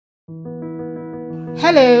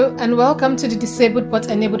Hello, and welcome to the Disabled but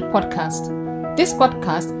Enabled podcast. This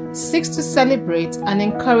podcast seeks to celebrate and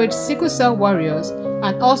encourage sickle cell warriors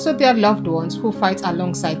and also their loved ones who fight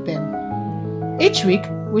alongside them. Each week,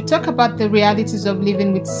 we talk about the realities of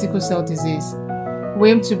living with sickle cell disease. We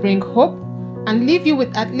aim to bring hope and leave you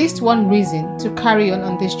with at least one reason to carry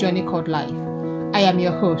on this journey called life. I am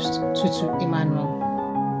your host, Tutu Emmanuel.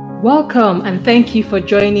 Welcome, and thank you for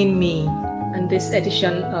joining me on this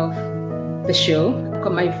edition of the show. I've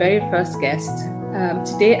got my very first guest.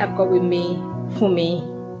 Today I've got with me Funmi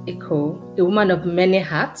Eko, a woman of many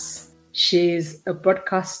hats. She's a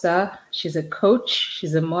broadcaster, she's a coach,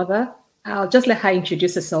 she's a mother. I'll just let her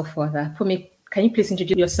introduce herself further. Funmi, can you please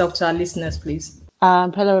introduce yourself to our listeners, please?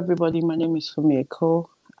 Hello everybody, my name is Funmi Eko.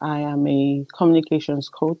 I am a communications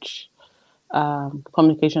coach,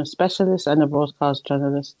 communication specialist and a broadcast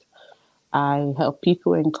journalist. I help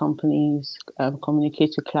people and companies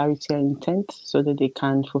communicate with clarity and intent so that they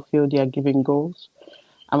can fulfill their given goals.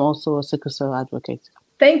 I'm also a sickle cell advocate.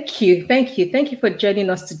 Thank you for joining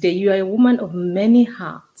us today. You are a woman of many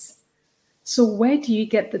hats. So where do you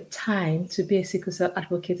get the time to be a sickle cell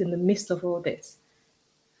advocate in the midst of all this?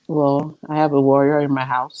 Well, I have a warrior in my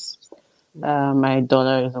house. My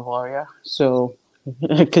daughter is a warrior, so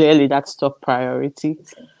clearly that's top priority.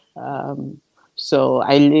 So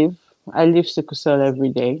I live sickle cell every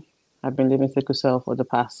day. I've been living sickle cell for the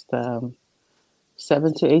past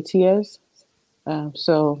 7 to 8 years.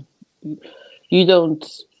 So you don't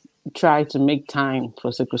try to make time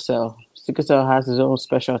for sickle cell. Sickle cell has its own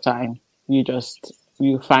special time. You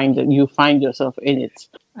find yourself in it.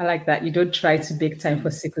 I like that. You don't try to make time for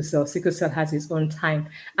sickle cell. Sickle cell has its own time.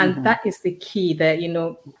 And that is the key that,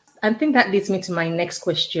 I think that leads me to my next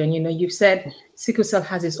question. You've said sickle cell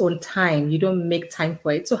has its own time. You don't make time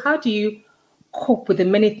for it. So how do you cope with the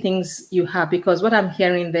many things you have? Because what I'm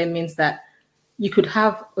hearing there means that you could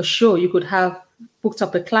have a show, you could have booked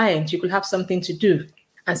up a client, you could have something to do.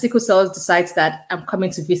 And sickle cell decides that I'm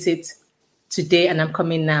coming to visit today and I'm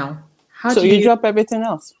coming now. So you drop everything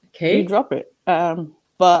else. Okay. You drop it.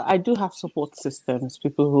 But I do have support systems,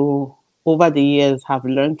 people who over the years have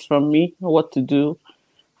learned from me what to do,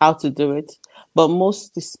 how to do it. But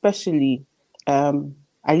most especially, I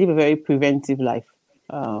live a very preventive life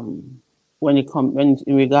when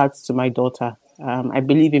in regards to my daughter. I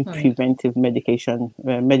believe in preventive medicine.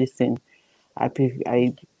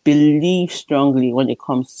 I believe strongly when it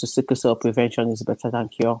comes to sickle cell prevention is better than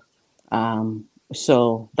cure.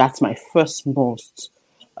 So that's my first most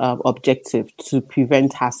objective, to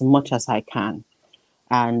prevent as much as I can.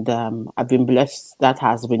 And I've been blessed that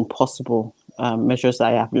has been possible. Measures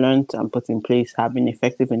I have learned and put in place have been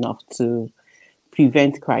effective enough to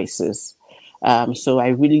prevent crisis. So I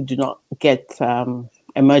really do not get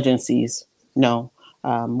emergencies. No.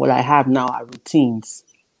 What I have now are routines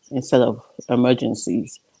instead of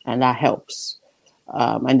emergencies, and that helps.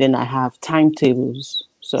 And then I have timetables.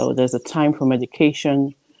 So there's a time for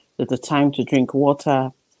medication, there's a time to drink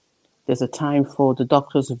water, there's a time for the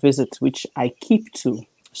doctor's visit, which I keep to.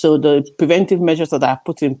 So the preventive measures that I've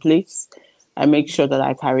put in place, I make sure that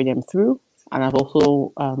I carry them through. And I've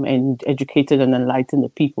also educated and enlightened the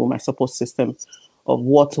people, my support system, of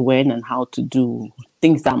what, when, and how to do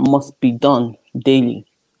things that must be done daily,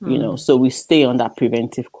 so we stay on that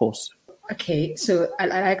preventive course. Okay, so I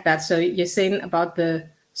like that. So you're saying about the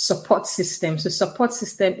support system. So support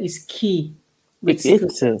system is key. It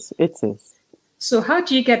is. So how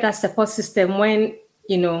do you get that support system when,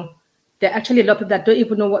 there are actually a lot of people that don't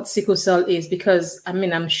even know what sickle cell is? Because,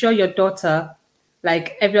 I'm sure your daughter,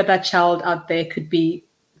 like every other child out there, could be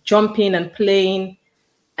jumping and playing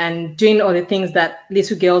and doing all the things that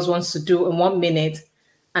little girls wants to do in 1 minute.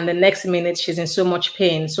 And the next minute, she's in so much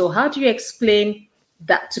pain. So how do you explain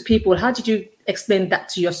that to people? How did you explain that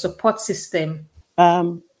to your support system?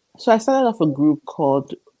 So I started off a group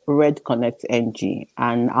called Red Connect NG,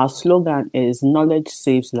 and our slogan is knowledge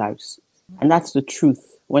saves lives. And that's the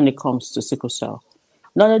truth when it comes to sickle cell.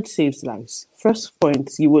 Knowledge saves lives. First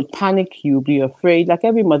point, you would panic, you'd be afraid, like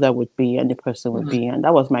every mother would be, any person would be. And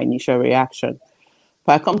that was my initial reaction.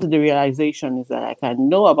 But I come to the realization is that I can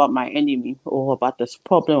know about my enemy or about this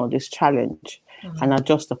problem or this challenge and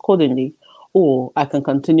adjust accordingly, or I can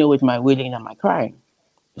continue with my wailing and my crying.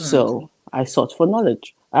 So I sought for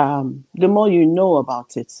knowledge. The more you know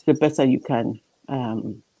about it, the better you can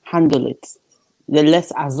handle it. The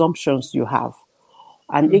less assumptions you have.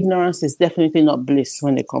 And ignorance is definitely not bliss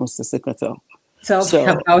when it comes to sickle cell. Tell me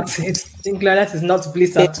about it. Ignorance is not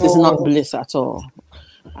bliss at all. It is not bliss at all.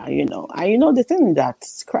 The thing that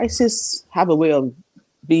crises have a way of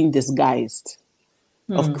being disguised,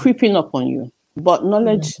 of creeping up on you. but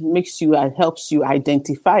knowledge makes you and helps you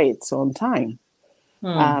identify it on time,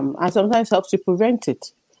 and sometimes helps you prevent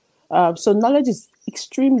it. So knowledge is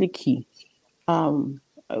extremely key.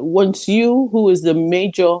 Once you, who is the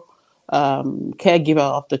major caregiver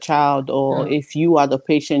of the child, or if you are the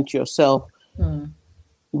patient yourself,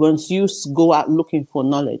 once you go out looking for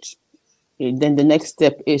knowledge, then the next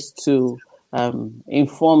step is to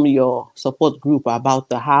inform your support group about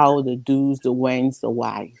the how, the do's, the when's, the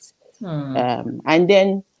why's. And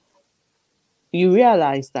then you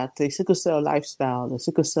realize that the sickle cell lifestyle, the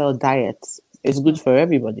sickle cell diet is good for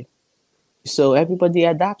everybody. So everybody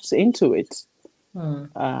adapts into it.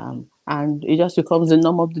 And it just becomes the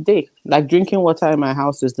norm of the day. Like drinking water in my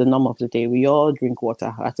house is the norm of the day. We all drink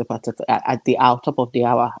water at the top of the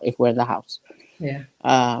hour if we're in the house. Yeah.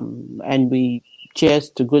 And we cheers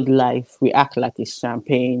to good life. We act like it's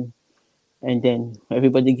champagne, and then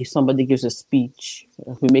somebody gives a speech.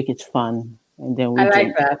 We make it fun, and then we. I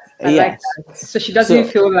like that. I like that. So she doesn't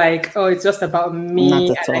feel like, oh, it's just about me.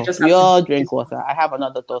 Not at all. We all drink water. I have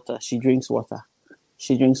another daughter. She drinks water.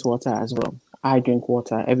 She drinks water as well. I drink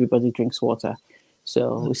water. Everybody drinks water.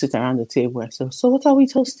 So we sit around the table and say, so what are we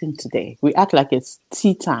toasting today? We act like it's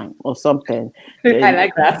tea time or something. I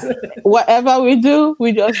like that. Whatever we do,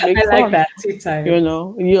 we just make fun. I like that, tea time.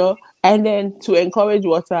 And then to encourage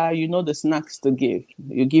water, the snacks to give.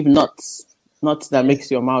 You give nuts that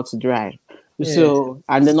makes your mouth dry. Yeah. So,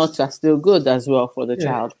 and the nuts are still good as well for the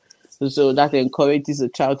child. So that encourages the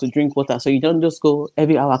child to drink water. So you don't just go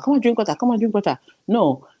every hour, come on, drink water.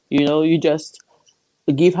 No, you just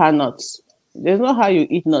give her nuts. There's not how you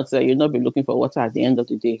eat nuts that you'll not be looking for water at the end of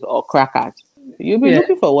the day, or crackers. You'll be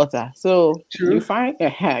looking for water. So you find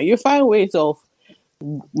ways of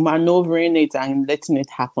maneuvering it and letting it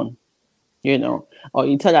happen, or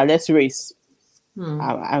you tell her, let's race.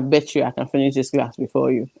 I bet you I can finish this glass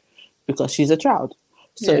before you, because she's a child.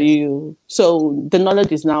 So the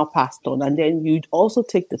knowledge is now passed on, and then you also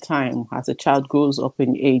take the time as the child grows up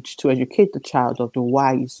in age to educate the child of the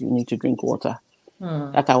whys you need to drink water.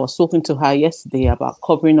 Like I was talking to her yesterday about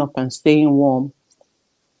covering up and staying warm,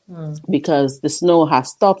 because the snow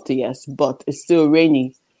has stopped, yes, but it's still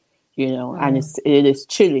rainy, and it is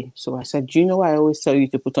chilly. So I said, do you know why I always tell you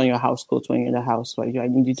to put on your house coat when you're in the house? Right? I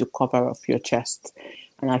need you to cover up your chest.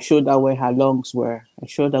 And I showed her where her lungs were. I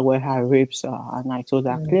showed her where her ribs are. And I told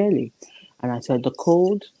her clearly. And I said, the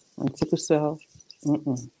cold and sickle cell,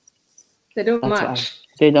 they don't match.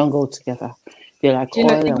 They don't go together. They're like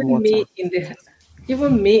oil and water.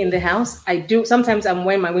 Even me in the house, I do. Sometimes I'm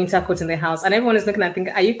wearing my winter coat in the house, and everyone is looking and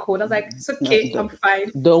thinking, are you cold? I was like, it's okay, I'm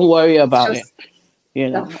fine. Don't worry about it.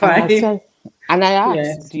 I'm fine. And I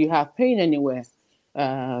asked, do you have pain anywhere?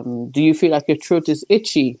 Do you feel like your throat is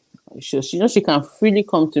itchy? She can freely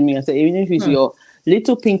come to me and say, even if it's your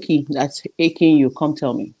little pinky that's aching you, come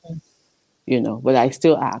tell me. But I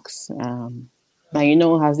still ask. And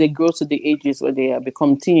as they grow to the ages where they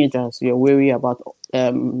become teenagers, you're worried about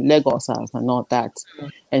leg ulcers and all that.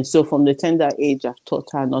 And so from the tender age, I've taught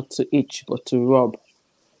her not to itch, but to rub.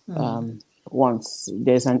 Once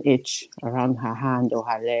there's an itch around her hand or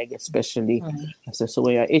her leg, especially. I said, so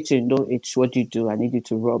when you're itching, don't itch. What do you do? I need you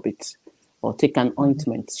to rub it. Or take an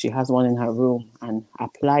ointment. She has one in her room, and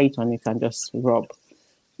apply it on it and just rub.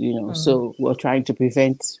 So we're trying to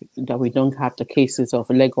prevent that we don't have the cases of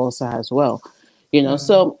leg ulcer as well.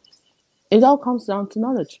 So it all comes down to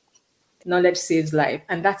knowledge. Knowledge saves life.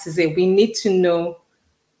 And that is it. We need to know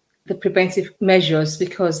the preventive measures,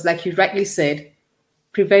 because like you rightly said,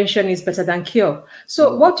 prevention is better than cure.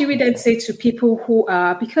 So what do we then say to people who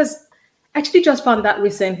are, because I actually just found out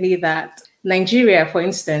recently that Nigeria, for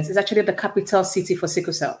instance, is actually the capital city for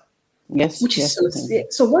sickle cell. Yes. Which is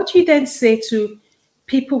so what do you then say to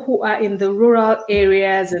people who are in the rural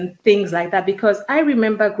areas and things like that? Because I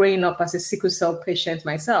remember growing up as a sickle cell patient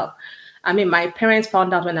myself. I mean, my parents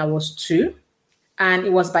found out when I was 2, and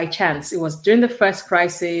it was by chance. It was during the first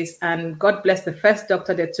crisis, and God bless the first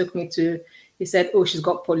doctor they took me to. He said, oh, she's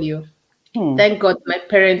got polio. Thank God my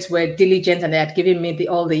parents were diligent and they had given me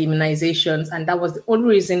all the immunizations. And that was the only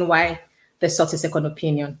reason why they sought a second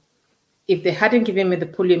opinion. If they hadn't given me the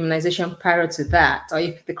polio immunization prior to that, or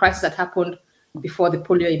if the crisis had happened before the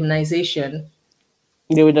polio immunization,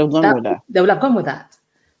 they would have gone with that. They would have gone with that.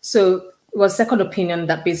 So it was second opinion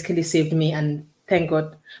that basically saved me, and thank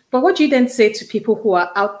God. But what do you then say to people who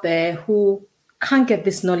are out there who can't get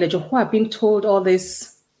this knowledge, or who are being told all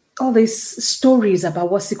these stories about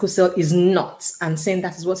what sickle cell is not, and saying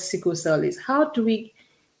that is what sickle cell is? How do we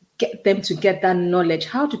get them to get that knowledge?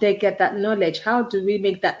 How do they get that knowledge? How do we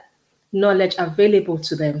make that knowledge available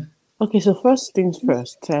to them? Okay, so first things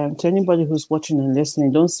first, to anybody who's watching and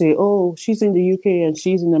listening, don't say, oh, she's in the UK and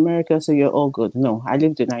she's in America, so you're all good. No, I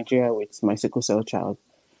lived in Nigeria with my sickle cell child,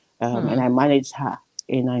 and I managed her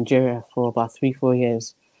in Nigeria for about 3-4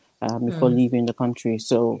 years before leaving the country.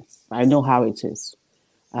 So I know how it is.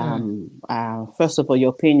 First of all,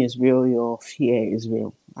 your pain is real, your fear is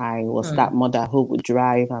real. I was that mother who would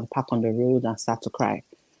drive and park on the road and start to cry.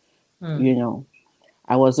 You know,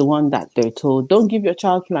 I was the one that they told, don't give your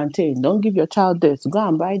child plantain, don't give your child this, go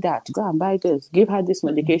and buy that, go and buy this, give her this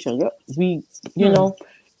medication. You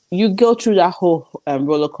go through that whole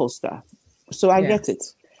roller coaster. So I get it.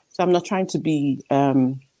 So I'm not trying to be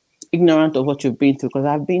ignorant of what you've been through because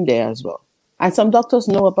I've been there as well. And some doctors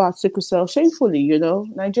know about sickle cell shamefully,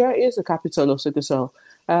 Nigeria is the capital of sickle cell.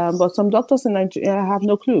 But some doctors in Nigeria have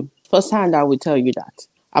no clue. Firsthand, I will tell you that.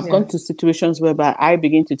 I've gone to situations whereby I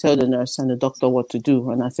begin to tell the nurse and the doctor what to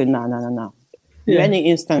do. And I say, no. Many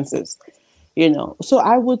instances, So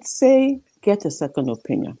I would say get a second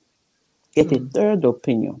opinion. Get a third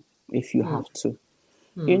opinion if you have to,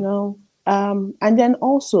 and then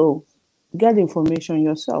also get information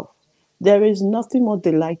yourself. There is nothing more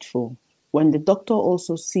delightful when the doctor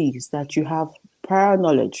also sees that you have prior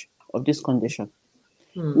knowledge of this condition.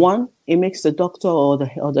 One, it makes the doctor or the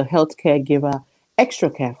healthcare giver extra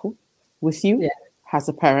careful with you as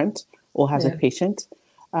a parent or as a patient.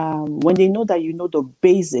 When they know that you know the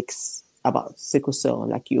basics about sickle cell,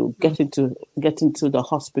 like you get into the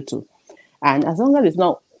hospital. And as long as it's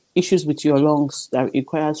not issues with your lungs that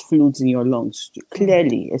requires fluids in your lungs,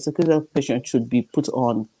 clearly a sickle cell patient should be put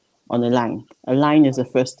on a line. A line is the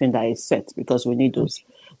first thing that is set because we need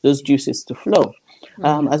those juices to flow.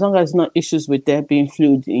 As long as it's not issues with there being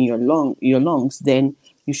fluid in your lungs, then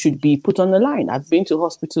you should be put on the line. I've been to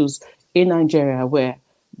hospitals in Nigeria where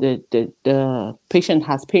the patient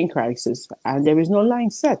has pain crisis and there is no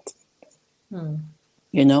line set.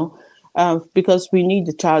 Because we need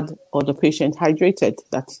the child or the patient hydrated.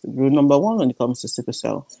 That's rule number one when it comes to sickle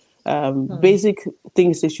cell. Basic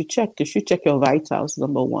things they should check. They should check your vitals,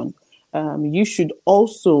 number one. You should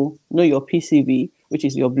also know your PCV, which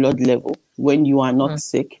is your blood level, when you are not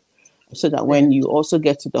sick, so that when you also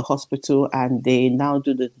get to the hospital and they now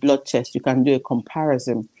do the blood test, you can do a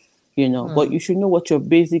comparison, But you should know what your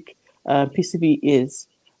basic PCV is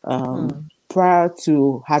prior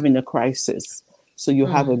to having a crisis. So you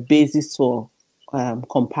have a basis for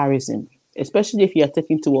comparison, especially if you are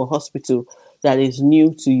taken to a hospital that is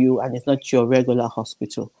new to you and it's not your regular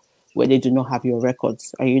hospital where they do not have your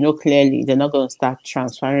records. And clearly they're not going to start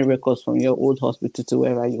transferring records from your old hospital to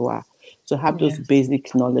wherever you are. So have those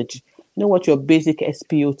basic knowledge. Know what your basic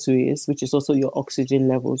SpO2 is, which is also your oxygen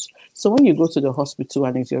levels. So when you go to the hospital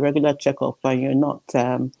and it's your regular checkup and you're not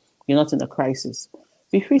in a crisis,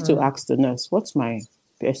 be free to ask the nurse, what's my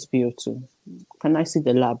SpO2? Can I see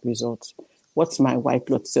the lab results? What's my white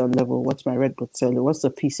blood cell level? What's my red blood cell level? What's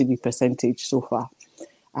the PCV percentage so far?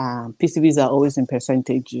 PCVs are always in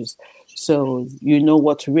percentages. So you know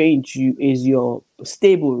what range is your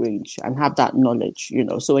stable range and have that knowledge,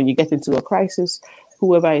 So when you get into a crisis,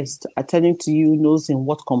 whoever is attending to you knows in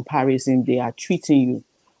what comparison they are treating you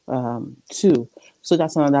to. So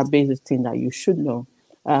that's another basic thing that you should know.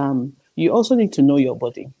 You also need to know your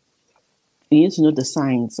body. You need to know the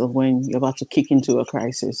signs of when you're about to kick into a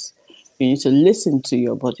crisis. You need to listen to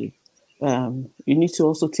your body. You need to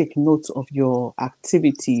also take note of your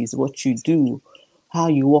activities, what you do, how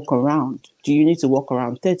you walk around. Do you need to walk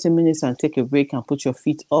around 30 minutes and take a break and put your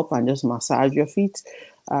feet up and just massage your feet?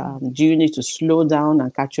 Do you need to slow down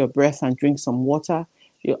and catch your breath and drink some water?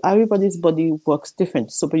 Everybody's body works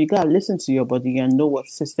different. But you got to listen to your body and know what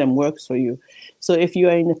system works for you. So if you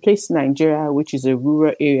are in a place in Nigeria, which is a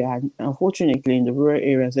rural area, and unfortunately in the rural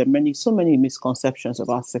areas, there are so many misconceptions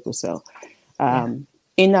about sickle cell.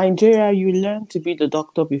 In Nigeria, you learn to be the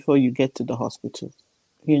doctor before you get to the hospital.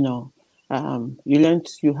 You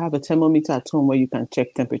have a thermometer at home where you can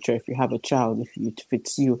check temperature if you have a child, if it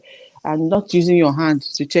fits you, and not using your hand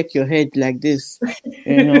to check your head like this,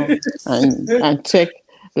 and check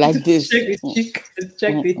like this. Check the cheek,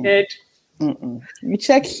 check the head. You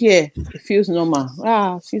check here, it feels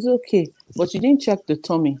normal. She's okay, but you didn't check the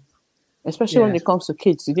tummy, especially when it comes to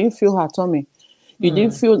kids. You didn't feel her tummy. You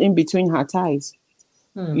didn't feel in between her thighs.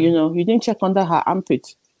 You didn't check under her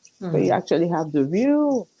armpit, but you actually have the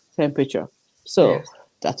real temperature. So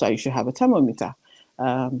that's why you should have a thermometer.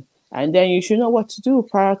 And then you should know what to do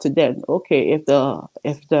prior to then. Okay, if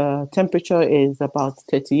the temperature is about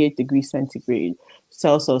 38 degrees centigrade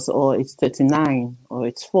Celsius, or it's 39, or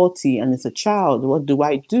it's 40, and it's a child, what do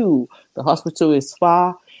I do? The hospital is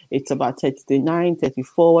far. it's about 39,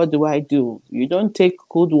 34. What do I do? You don't take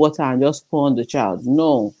cold water and just pour on the child.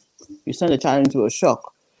 No, you send the child into a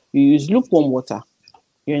shock. You use lukewarm water,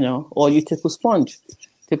 or you take a sponge.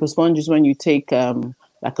 Take a sponge is when you take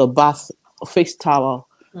like a bath, a face towel,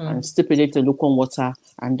 and stipulate the lukewarm water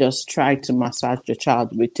and just try to massage the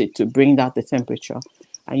child with it to bring down the temperature.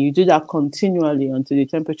 And you do that continually until the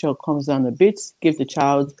temperature comes down a bit. Give the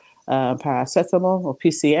child paracetamol or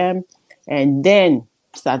PCM, and then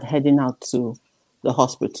start heading out to the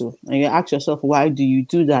hospital. And you ask yourself, why do you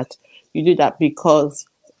do that? You do that because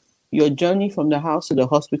your journey from the house to the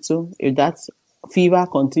hospital, if that fever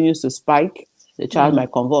continues to spike, the child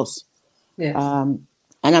might convulse. Yes.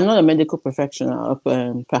 And I'm not a medical practitioner,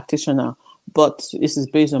 but this is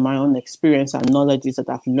based on my own experience and knowledge that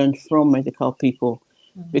I've learned from medical people.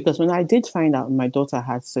 Because when I did find out my daughter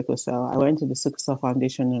had sickle cell, I went to the Sickle Cell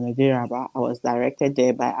Foundation in Nigeria. I was directed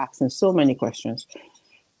there by asking so many questions.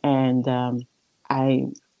 And I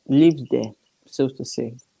lived there, so to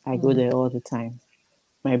say. I go there all the time.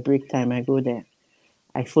 My break time, I go there.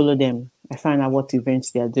 I follow them. I find out what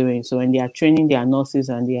events they are doing. So when they are training their nurses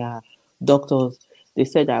and their doctors, they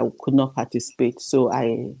said I could not participate. So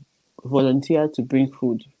I volunteered to bring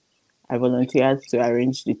food. I volunteered to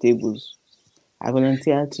arrange the tables. I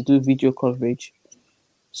volunteered to do video coverage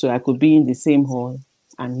so I could be in the same hall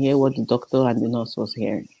and hear what the doctor and the nurse was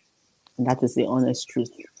hearing. And that is the honest truth.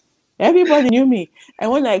 Everybody knew me.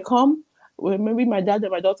 And when I come, maybe my dad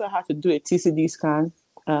and my daughter had to do a TCD scan.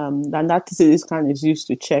 And that TCD scan is used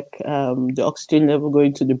to check the oxygen level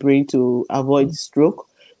going to the brain to avoid stroke,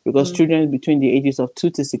 because children between the ages of 2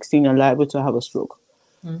 to 16 are liable to have a stroke.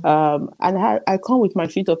 And I come with my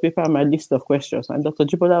sheet of paper and my list of questions. And Dr.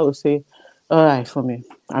 Jibola will say, all right, for me,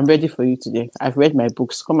 I'm ready for you today. I've read my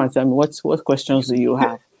books. Come and tell me what questions do you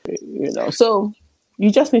have? So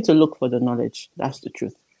you just need to look for the knowledge. That's the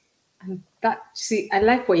truth. And I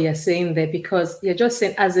like what you're saying there, because you're just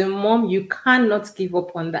saying, as a mom, you cannot give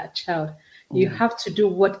up on that child. You have to do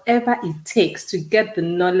whatever it takes to get the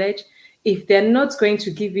knowledge. If they're not going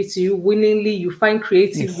to give it to you willingly, you find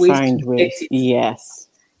creative ways to get it. Yes.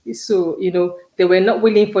 So, they were not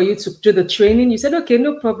willing for you to do the training. You said, okay,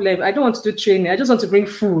 no problem. I don't want to do training. I just want to bring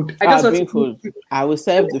food. I will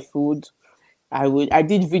serve the food. I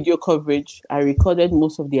did video coverage. I recorded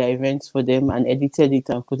most of their events for them and edited it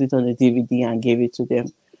and put it on a DVD and gave it to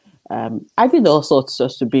them. I did all sorts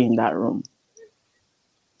just to be in that room.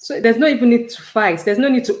 So there's no even need to fight. There's no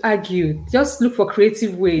need to argue. Just look for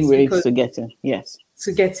creative ways to get in. Yes.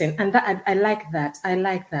 To get in. And that I like that. I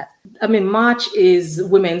like that. I mean, March is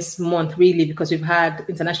Women's Month, really, because we've had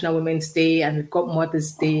International Women's Day and we've got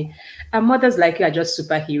Mother's Day. And mothers like you are just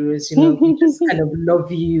superheroes, We just kind of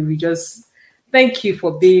love you. We just thank you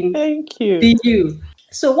for being you.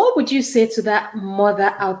 So what would you say to that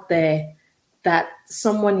mother out there that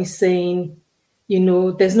someone is saying,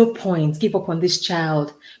 there's no point, give up on this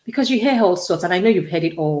child? Because you hear all sorts, and I know you've heard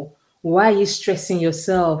it all. Why are you stressing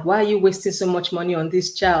yourself? Why are you wasting so much money on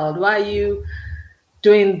this child? Why are you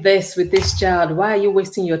doing this with this child? Why are you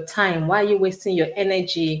wasting your time? Why are you wasting your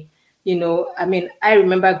energy? I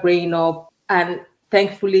remember growing up, and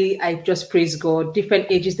thankfully, I just praise God. Different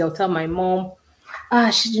ages, they'll tell my mom,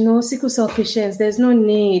 sickle cell patients, there's no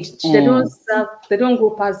need. They don't go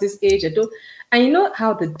past this age. And you know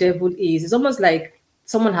how the devil is. It's almost like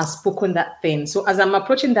someone has spoken that thing. So as I'm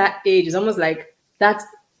approaching that age, it's almost like that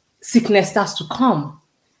sickness starts to come.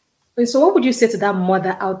 And so what would you say to that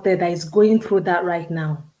mother out there that is going through that right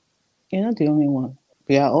now? You're not the only one.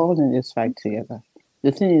 We are all in this fight together.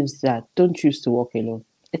 The thing is that don't choose to walk alone.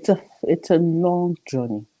 It's a long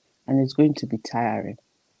journey, and it's going to be tiring.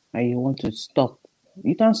 And you want to stop.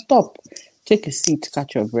 You can stop. Take a seat,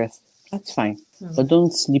 catch your breath. That's fine. But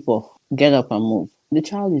don't sleep off. Get up and move. The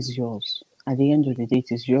child is yours. At the end of the day,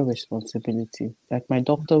 it is your responsibility. Like my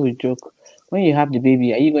doctor will joke, when you have the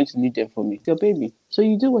baby, are you going to leave them for me? It's your baby. So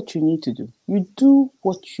you do what you need to do. You do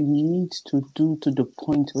what you need to do to the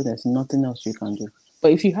point where there's nothing else you can do.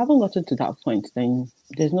 But if you haven't gotten to that point, then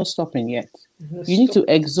there's no stopping yet. You need to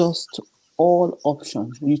exhaust all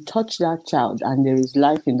options. You touch that child and there is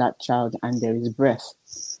life in that child and there is breath.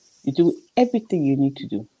 You do everything you need to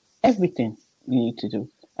do. Everything you need to do.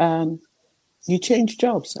 You change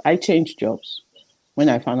jobs. I changed jobs when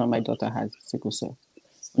I found out my daughter had sickle cell.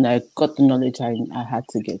 When I got the knowledge I had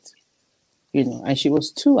to get. And she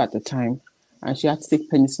was 2 at the time, and she had to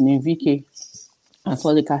take penicillin VK and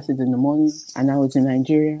folic acid in the morning, and I was in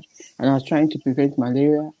Nigeria, and I was trying to prevent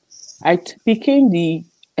malaria. I became the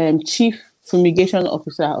chief fumigation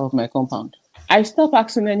officer of my compound. I stopped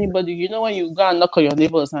asking anybody, when you go and knock on your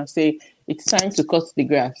neighbors and say, It's time to cut the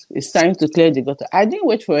grass. It's time to clear the gutter. I didn't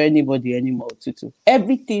wait for anybody anymore, Tutu.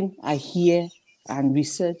 Everything I hear and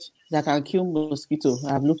research that can kill mosquito,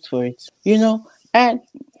 I've looked for it. And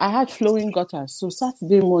I had flowing gutters. So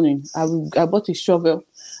Saturday morning, I bought a shovel.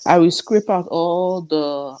 I will scrape out all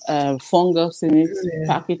the fungus in it,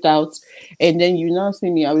 pack it out. And then you now see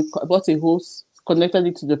me, I bought a hose, connected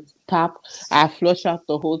it to the tap. I flush out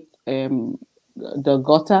the whole the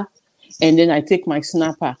gutter. And then I take my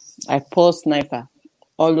snapper. I pour sniper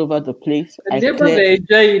all over the place. The neighbors were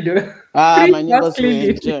enjoying though. My neighbors were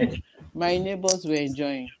enjoying. My neighbors were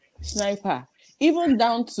enjoying. Sniper. Even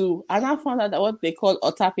down to, and I found out that what they call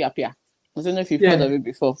otapiapia. I don't know if you've heard of it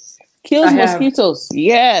before. Kills mosquitoes.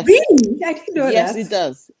 Yes. Really? I didn't know that. Yes, it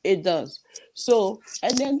does. It does. So,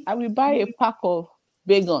 and then I will buy a pack of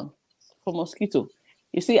Baygon for mosquito.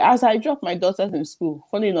 You see, as I drop my daughters in school,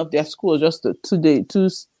 funny enough, their school was just two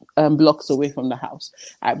blocks away from the house.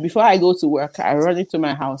 Before I go to work, I run into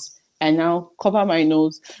my house and now cover my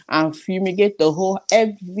nose and fumigate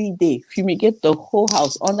every day, fumigate the whole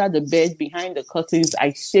house, under the bed, behind the curtains.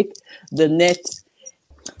 I shake the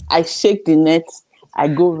net. I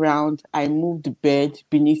go round. I move the bed,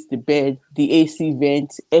 beneath the bed, the AC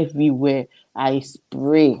vent, everywhere. I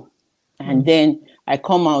spray. And then I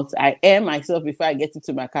come out. I air myself before I get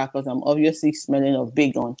into my car because I'm obviously smelling of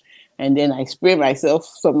Baygon. And then I spray myself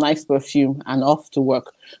some nice perfume and off to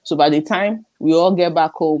work. So by the time we all get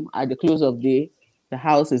back home at the close of day, the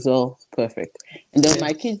house is all perfect. And then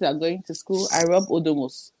my kids are going to school. I rub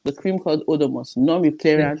Odomos, the cream called Odomos,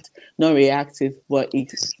 non-repellent, non-reactive, but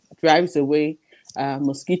it drives away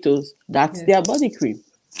mosquitoes. That's their body cream.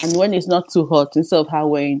 And when it's not too hot, instead of her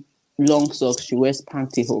wearing long socks, she wears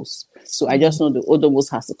pantyhose. So I just know the Odomos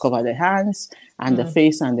has to cover the hands and the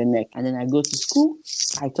face and the neck. And then I go to school.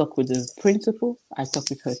 I talk with the principal. I talk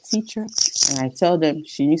with her teacher. And I tell them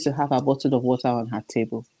she needs to have a bottle of water on her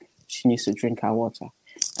table. She needs to drink her water.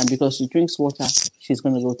 And because she drinks water, she's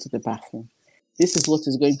going to go to the bathroom. This is what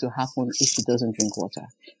is going to happen if she doesn't drink water.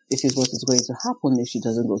 This is what is going to happen if she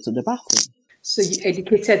doesn't go to the bathroom. So you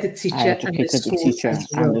educated the teacher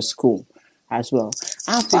and the school as well.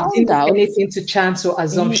 I found out anything to chance or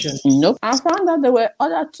assumption. Nope. I found out there were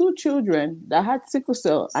other 2 children that had sickle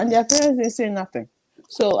cell and their parents didn't say nothing.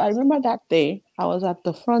 So I remember that day I was at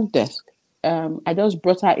the front desk. I just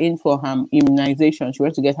brought her in for her immunization. She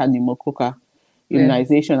went to get her pneumococcal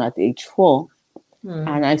immunization at age 4.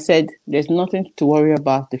 And I said, there's nothing to worry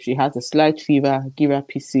about. If she has a slight fever, give her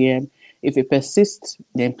PCM. If it persists,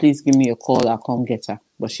 then please give me a call. I'll come get her.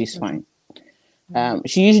 But she's fine.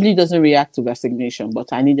 She usually doesn't react to vaccination,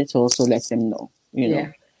 but I needed to also let them know, you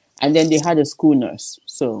know. And then they had a school nurse.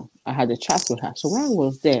 So I had a chat with her. So when I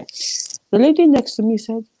was there, the lady next to me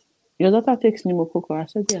said, your daughter takes pneumococcal. I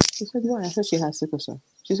said, yes. She said, why? I said, she has sickle cell.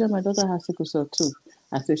 She said, my daughter has sickle cell too.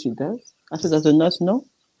 I said, she does? I said, does the nurse know?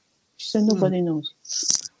 She said, nobody knows.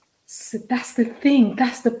 So that's the thing.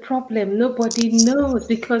 That's the problem. Nobody knows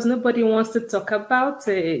because nobody wants to talk about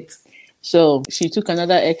it. So she took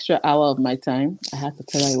another extra hour of my time. I had to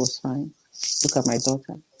tell her it was fine. Look at my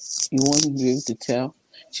daughter. You won't be able to tell.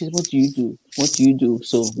 She said, what do you do? What do you do?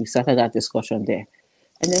 So we started that discussion there.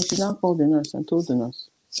 And then she now called the nurse and told the nurse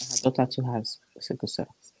that her daughter too has sickle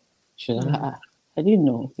cell. She was like, I didn't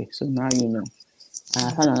know. Okay, so now you know. And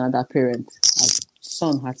I found another parent. Her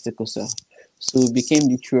son had sickle cell. So we became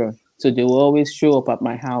the trio. So they will always show up at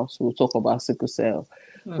my house. We'll talk about sickle cell,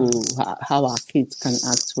 how our kids can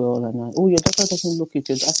act well. And your daughter doesn't look at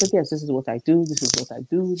it. I said, yes, this is what I do. This is what I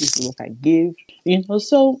do. This is what I give.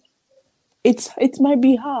 So it might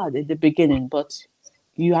be hard at the beginning, but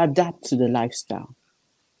you adapt to the lifestyle.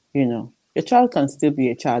 Your child can still be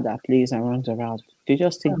a child that plays and runs around. They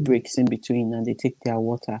just take breaks in between and they take their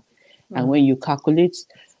water. And when you calculate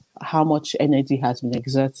how much energy has been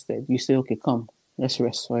exerted, you say, okay, come, let's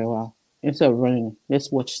rest for a while. Instead of running,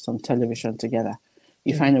 let's watch some television together.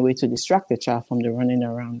 You find a way to distract the child from the running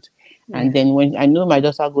around. And then when I know my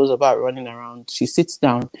daughter goes about running around, she sits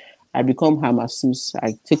down, I become her masseuse.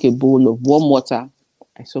 I take a bowl of warm water.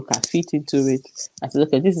 I soak her feet into it. I said,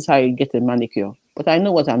 okay, this is how you get a manicure. But I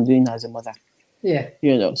know what I'm doing as a mother. Yeah.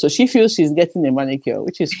 So she feels she's getting a manicure,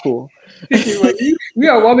 which is cool. We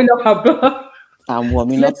are warming up her blood. I'm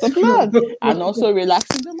warming up the blood and also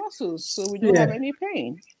relaxing the muscles so we don't have any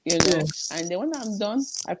pain, And then when I'm done,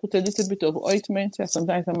 I put a little bit of ointment.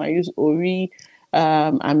 Sometimes I might use Ori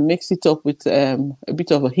and mix it up with a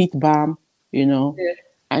bit of a heat balm,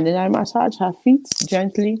 And then I massage her feet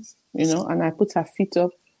gently, and I put her feet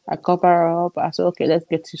up. I cover her up. I said, okay, let's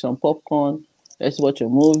get you some popcorn. Let's watch a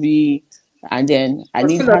movie. And then I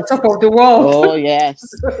Was need still her on top of the world. oh yes.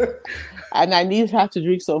 And I need her to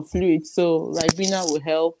drink some fluid. So Ribena will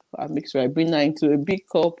help. I mix Ribena into a big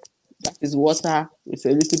cup. That is water with a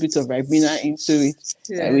little bit of Ribena into it.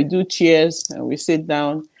 And we do cheers and we sit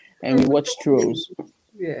down and we watch throws.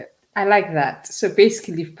 Yeah, I like that. So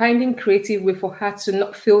basically, finding creative way for her to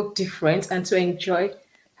not feel different and to enjoy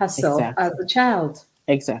herself as a child.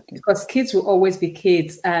 Exactly. Because kids will always be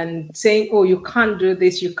kids, and saying, "Oh, you can't do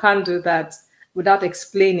this, you can't do that," without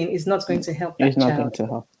explaining is not going to help that It's not child. going to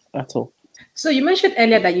help at all. So you mentioned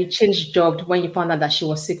earlier that you changed job when you found out that she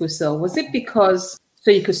was sickle cell. Was it because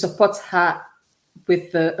so you could support her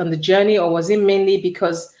with on the journey, or was it mainly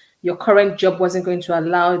because your current job wasn't going to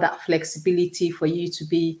allow that flexibility for you to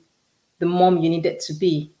be the mom you needed to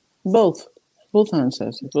be? Both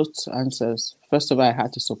answers. First of all, I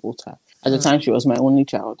had to support her. At the time, she was my only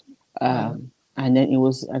child, and then it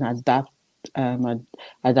was an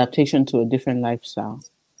adaptation to a different lifestyle.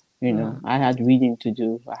 You know, I had reading to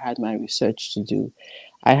do. I had my research to do.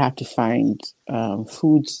 I had to find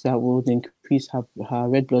foods that would increase her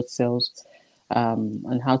red blood cells,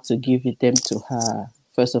 and how to give them to her.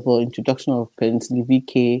 First of all, introduction of penicillin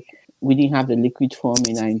VK. We didn't have the liquid form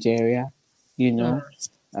in Nigeria. You know,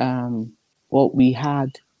 what we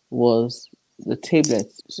had was the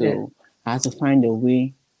tablets. So I had to find a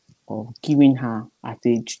way of giving her at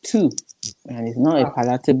age 2, and it's not a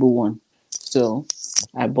palatable one. So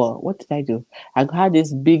I bought, what did I do? I had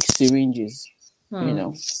these big syringes, you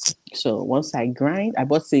know. So once I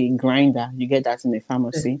bought a grinder. You get that in a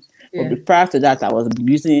pharmacy. Yeah. But prior to that, I was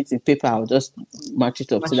using it in paper. I would just match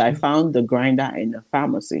it up. So I found the grinder in the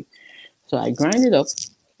pharmacy. So I grind it up.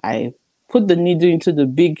 I put the needle into the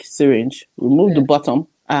big syringe, remove the bottom.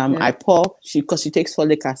 I pour, because she takes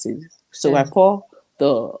folic acid. So I pour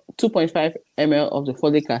the 2.5 ml of the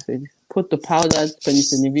folic acid, put the powdered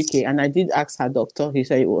penicillin VK, and I did ask her doctor. He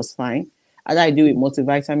said it was fine. Either I do with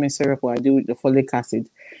multivitamin syrup or I do with the folic acid.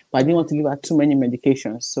 But I didn't want to give her too many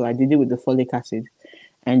medications, so I did it with the folic acid.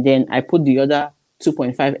 And then I put the other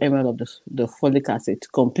 2.5 ml of the folic acid to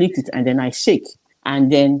complete it, and then I shake.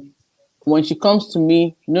 And then when she comes to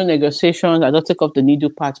me, no negotiations, I don't take off the needle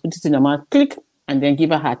part, put it in her mouth, click, and then give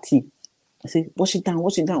her tea. I say, wash it down,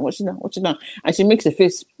 wash it down, wash it down, wash it down. And she makes a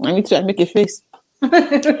face. I make a face.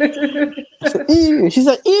 So, ew. She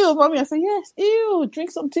said, ew, mommy. I said, yes, ew, drink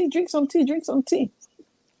some tea, drink some tea, drink some tea.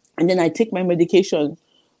 And then I take my medication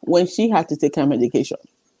when she had to take her medication.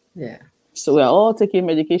 Yeah. So we're all taking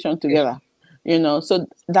medication together, you know. So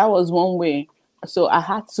that was one way. So I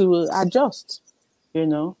had to adjust, you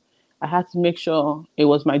know. I had to make sure it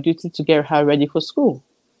was my duty to get her ready for school.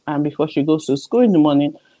 And before she goes to school in the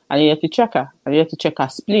morning, I needed to check her. I needed to check her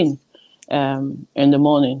spleen in the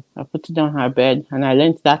morning. I put it down her bed, and I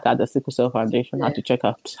learned that at the Sickle Cell Foundation, how to check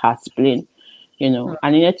her spleen. You know, I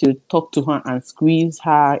needed to talk to her and squeeze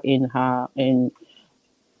her in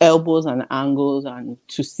elbows and angles, and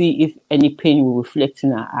to see if any pain will reflect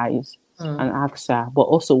in her eyes, and ask her, but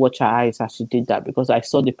also watch her eyes as she did that, because I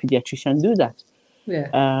saw the pediatrician do that.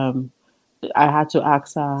 Yeah. I had to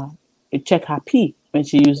ask her, check her pee when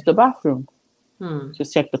she used the bathroom, to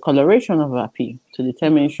check the coloration of her pee to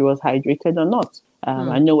determine if she was hydrated or not.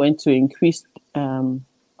 I know when to increase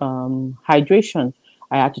hydration.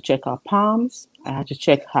 I had to check her palms. I had to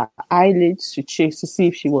check her eyelids to see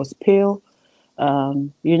if she was pale.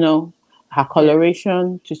 You know, her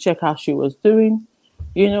coloration, to check how she was doing.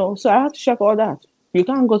 You know, so I had to check all that. You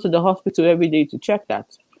can't go to the hospital every day to check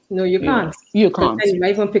that. No, you can't. You can't. And you might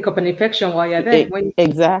even pick up an infection while you're there.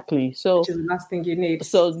 Exactly. So, which is the last thing you need.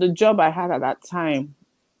 So the job I had at that time,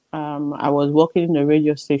 I was working in the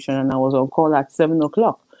radio station, and I was on call at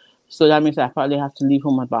 7:00. So that means I probably have to leave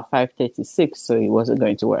home about 5:36. So it wasn't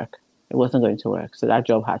going to work. So that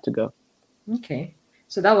job had to go. Okay.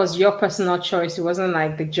 So that was your personal choice. It wasn't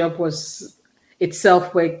like the job was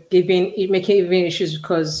itself making even issues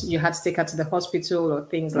because you had to take her to the hospital or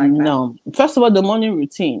things like that. No. First of all, the morning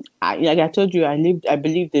routine. Like I told you, I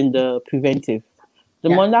believed in the preventive.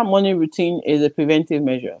 That morning routine is a preventive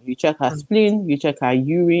measure. You check her spleen, you check her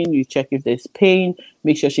urine, you check if there's pain,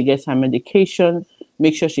 make sure she gets her medication,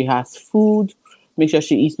 make sure she has food, make sure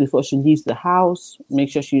she eats before she leaves the house, make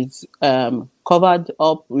sure she's covered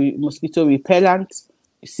up with mosquito repellent.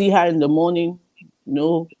 You see her in the morning,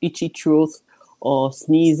 no itchy throat or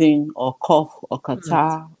sneezing or cough or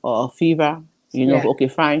catarrh or fever. You know, okay,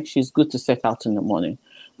 fine, she's good to set out in the morning.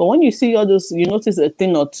 But when you see all those, you notice a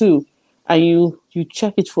thing or two, and you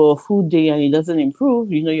check it for a full day and it doesn't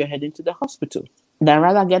improve, you know you're heading to the hospital. Then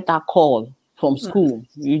rather get that call from school.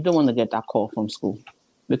 You don't want to get that call from school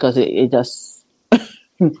because it just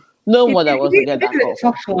No mother wants to get It that is call. a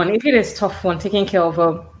tough one. It is a tough one taking care of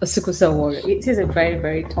a sickle cell warrior. It is a very,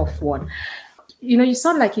 very tough one. You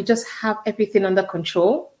sound like you just have everything under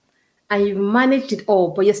control and you've managed it all,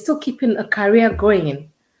 but you're still keeping a career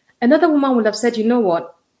going. Another woman would have said, you know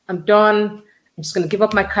what? I'm done. I'm just going to give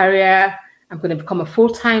up my career. I'm going to become a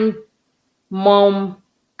full-time mom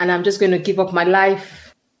and I'm just going to give up my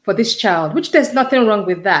life for this child, which there's nothing wrong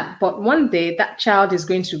with that. But one day that child is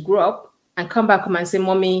going to grow up and come back home and say,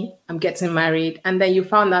 Mommy, I'm getting married. And then you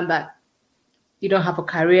found out that you don't have a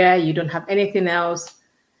career, you don't have anything else.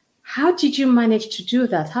 How did you manage to do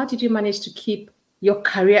that? How did you manage to keep your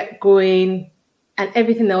career going and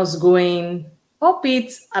everything else going?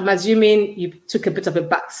 Albeit, I'm assuming you took a bit of a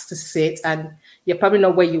back to sit and you're probably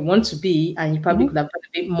not where you want to be and you probably could have done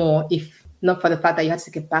a bit more if not for the fact that you had to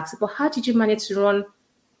take a back seat. But how did you manage to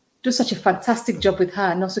do such a fantastic job with her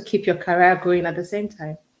and also keep your career going at the same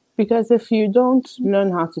time? Because if you don't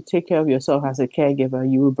learn how to take care of yourself as a caregiver,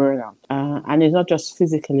 you will burn out. And it's not just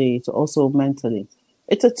physically, it's also mentally.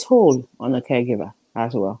 It's a toll on a caregiver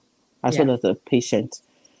as well as the patient.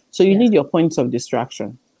 So you need your points of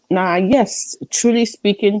distraction. Now, yes, truly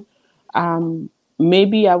speaking,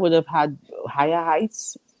 maybe I would have had higher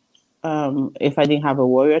heights if I didn't have a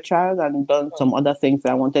warrior child and done some other things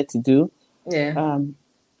that I wanted to do. Yeah.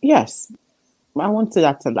 Yes, I wanted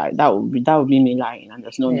that to lie. That would be me lying, and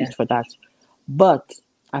there's no need for that. But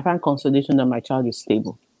I find consolation that my child is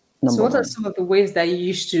stable. So what are some of the ways that you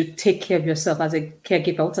used to take care of yourself as a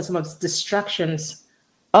caregiver? What are some of the distractions?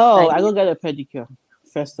 I go get a pedicure,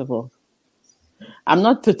 first of all. I'm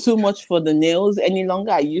not too much for the nails any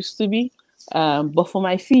longer. I used to be, but for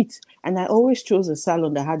my feet. And I always chose a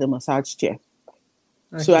salon that had a massage chair.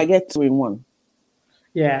 Okay. So I get 2 in 1.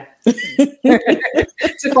 Yeah.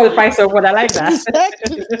 To qualify someone, I like that.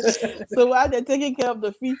 Exactly. So while they're taking care of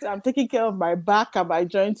the feet, I'm taking care of my back and my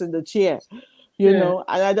joints in the chair. You know,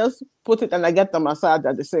 and I just put it and I get the massage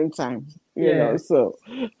at the same time. You know, so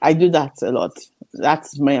I do that a lot.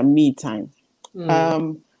 That's my me time.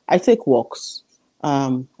 I take walks.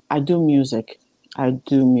 I do music. I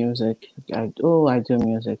do music.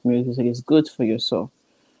 Music is good for your soul,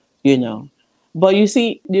 you know. But you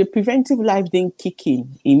see, the preventive life didn't kick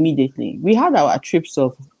in immediately. We had our trips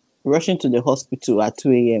of rushing to the hospital at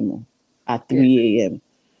 2 a.m. at 3 a.m.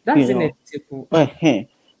 That's inevitable.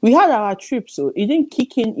 We had our trip, so it didn't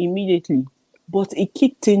kick in immediately, but it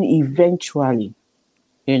kicked in eventually.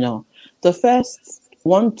 You know, the first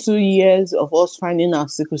 1-2 years of us finding our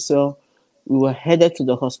sickle cell, we were headed to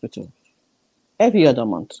the hospital every other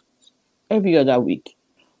month, every other week.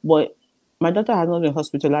 But my daughter has not been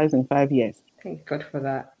hospitalized in 5 years. Thank God for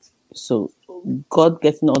that. So God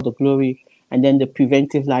getting all the glory, and then the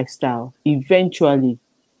preventive lifestyle eventually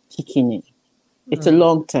kicking in. It's a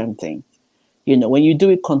long-term thing. You know, when you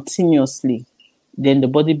do it continuously, then the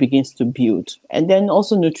body begins to build. And then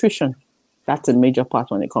also nutrition. That's a major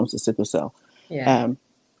part when it comes to sickle cell. Yeah.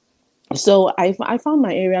 So I found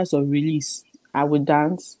my areas of release. I would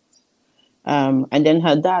dance. And then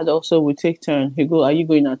her dad also would take turn. He go, are you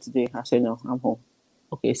going out today? I say, no, I'm home.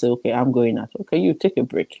 Okay, so I'm going out. Okay, you take a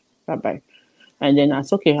break. Bye-bye. And then I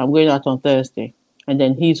said, okay, I'm going out on Thursday. And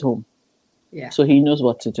then he's home. Yeah. So he knows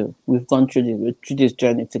what to do. We've gone through this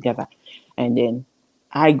journey together. And then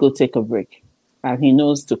I go take a break. And he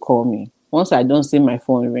knows to call me. Once I don't see my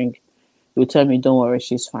phone ring, he'll tell me, don't worry,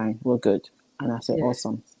 she's fine. We're good. And I say,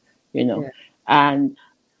 awesome. You know. Yeah. And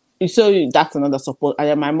so that's another support. And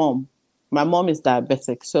then my mom is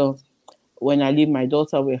diabetic. So when I leave my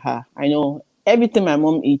daughter with her, I know everything my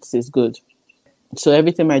mom eats is good. So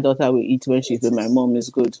everything my daughter will eat when she's with my mom is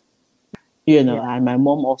good. You know, and my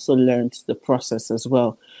mom also learned the process as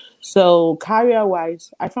well. So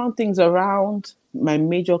career-wise, I found things around my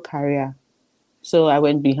major career. So I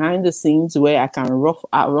went behind the scenes where I can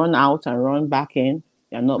run out and run back in.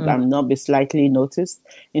 I'm not be slightly noticed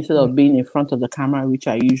instead of being in front of the camera, which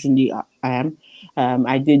I usually am.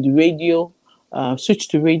 I did radio, switched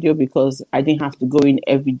to radio because I didn't have to go in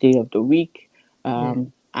every day of the week.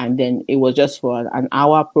 And then it was just for an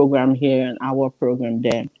hour program here, an hour program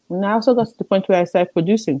there. And I also got to the point where I started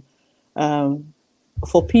producing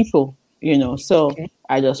for people, you know. So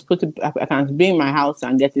I just I can be in my house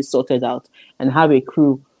and get it sorted out and have a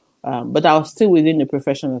crew. But I was still within the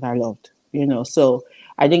profession that I loved, you know. So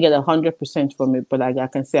I didn't get 100% from it, but I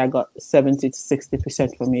can say I got 70 to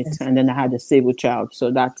 60% from it. And then I had a stable child.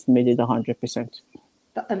 So that made it 100%.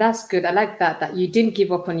 That's good. I like that you didn't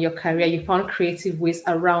give up on your career. You found creative ways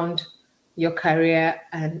around your career.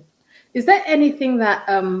 And is there anything that,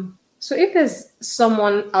 so if there's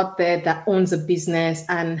someone out there that owns a business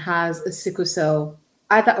and has a sickle cell,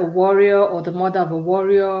 either a warrior or the mother of a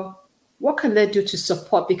warrior, what can they do to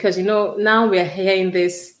support? Because, now we're hearing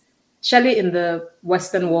this, especially in the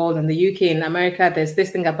Western world, in the UK, in America, there's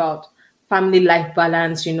this thing about family life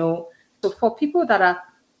balance, So for people that are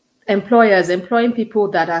employers employing people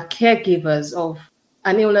that are caregivers of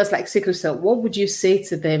an illness like sickle cell, what would you say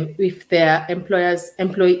to them if their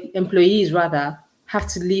employees rather have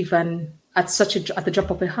to leave at the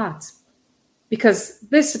drop of a hat? Because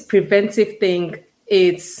this preventive thing,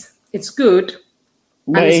 it's good.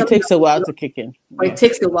 But it takes a while to kick in. But it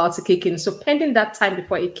takes a while to kick in. So pending that time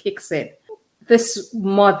before it kicks in, this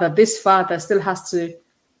mother, this father still has to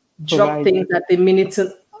drop things at the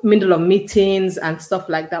middle of meetings and stuff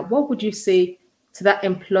like that. What would you say to that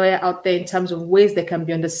employer out there in terms of ways they can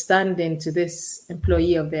be understanding to this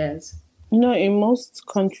employee of theirs? In most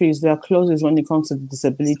countries, there are clauses when it comes to the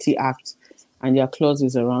Disability Act, and there are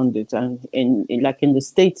clauses around it. And like in the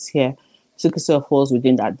States here, sickle cell falls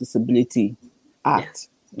within that Disability Act,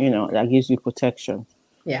 that gives you protection.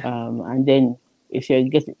 Yeah. And then if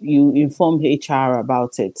you inform HR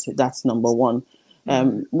about it, that's number one.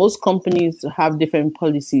 Most companies have different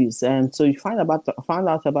policies, and so you find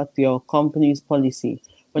out about your company's policy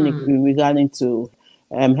when regarding to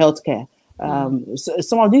healthcare. So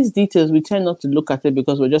some of these details we tend not to look at it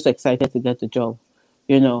because we're just excited to get the job,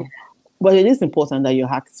 But it is important that you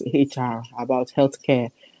ask HR about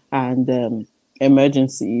healthcare and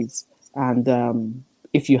emergencies, and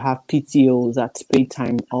if you have PTOs, that's paid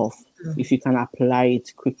time off. If you can apply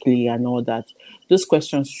it quickly and all that. Those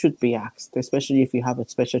questions should be asked, especially if you have a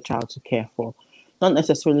special child to care for. Not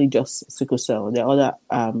necessarily just sickle cell. There are other,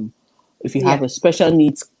 if you have a special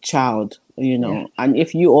needs child, and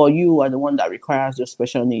if you are the one that requires those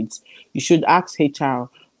special needs, you should ask HR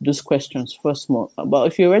those questions first more. But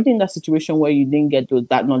if you're already in that situation where you didn't get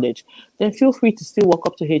that knowledge, then feel free to still walk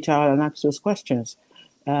up to HR and ask those questions.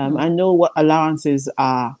 And know what allowances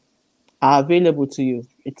are available to you.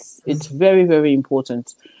 It's very, very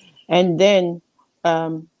important. And then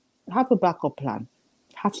have a backup plan.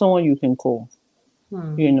 Have someone you can call,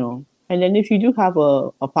 And then if you do have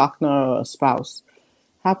a partner or a spouse,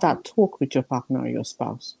 have that talk with your partner or your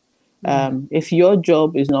spouse. If your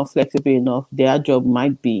job is not flexible enough, their job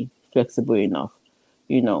might be flexible enough,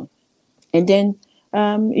 And then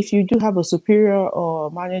if you do have a superior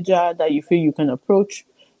or manager that you feel you can approach,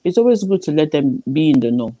 it's always good to let them be in the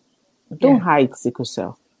know. Don't hide sickle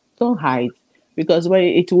cell. Don't hide, because when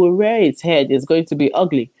it will rear its head, it's going to be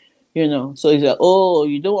ugly, So it's like, oh,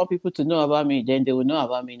 you don't want people to know about me, then they will know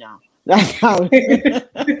about me now. That's how,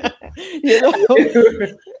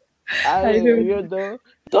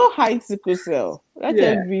 Don't hide sickle cell. Let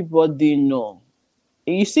everybody know.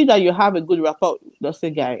 You see that you have a good rapport. Just say,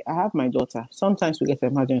 guy, I have my daughter. Sometimes we get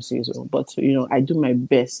emergencies, but I do my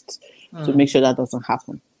best to make sure that doesn't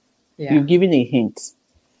happen. Yeah. You're giving a hint.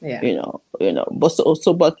 Yeah. But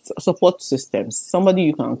support systems. Somebody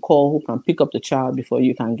you can call who can pick up the child before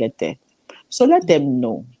you can get there. So let them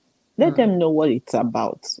know. Let them know what it's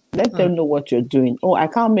about. Let them know what you're doing. Oh, I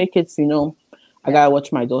can't make it, I gotta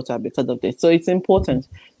watch my daughter because of this. So it's important.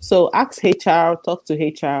 So ask HR, talk to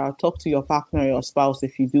HR, talk to your partner, your spouse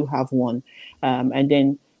if you do have one, and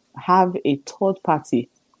then have a third party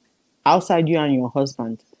outside you and your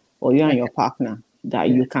husband or you and your partner that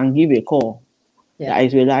you can give a call that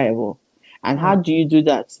is reliable. And how do you do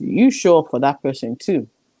that? You show up for that person too,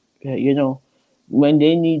 when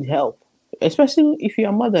they need help, especially if you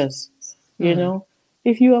are mothers,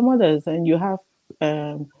 if you are mothers and you have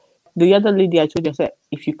the other lady I told you, I said,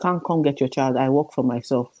 if you can't come get your child, I work for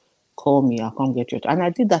myself. Call me, I'll come get your child. And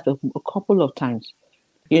I did that a couple of times,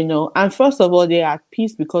 And first of all, they are at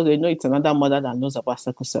peace because they know it's another mother that knows about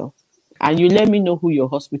sickle cell. And you let me know who your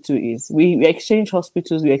hospital is. We exchange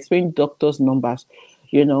hospitals, we exchange doctors' numbers,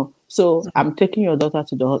 So I'm taking your daughter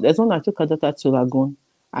to the hospital. There's one I took her daughter to Lagoon,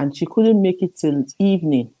 and she couldn't make it till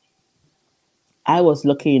evening. I was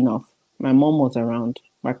lucky enough. My mom was around.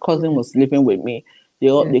 My cousin was living with me.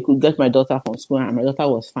 They could get my daughter from school, and my daughter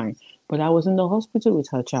was fine. But I was in the hospital with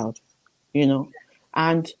her child,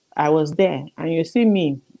 and I was there. And you see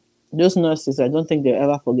me, those nurses, I don't think they'll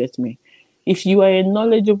ever forget me. If you are a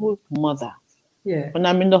knowledgeable mother, when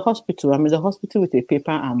I'm in the hospital with a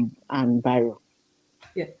paper and biro.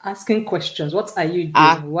 Yeah, asking questions. What are you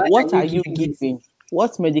doing? What are you giving?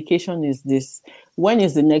 What medication is this? When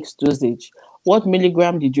is the next dosage? What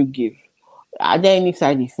milligram did you give? Are there any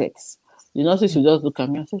side effects? The nurses will just look at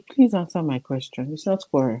me and say, please answer my question. It's not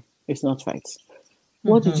quarrel. It's not fight.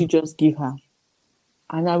 What did you just give her?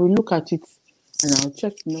 And I will look at it and I'll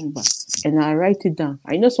check the number and I'll write it down.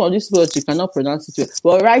 I know some of these words you cannot pronounce it,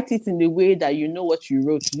 but write it in the way that you know what you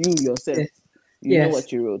wrote, you yourself. You know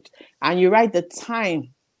what you wrote. And you write the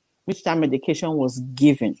time which that medication was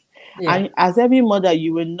given. Yeah. And as every mother,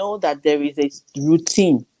 you will know that there is a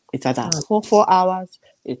routine. It's either 4 hours,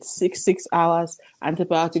 it's 6 hours.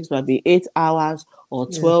 Antibiotics might be 8 hours or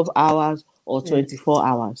 12 hours or 24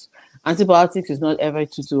 hours. Antibiotics is not every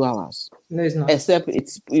 2 hours. No, it's not. Except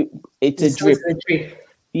it's a drip. A drip.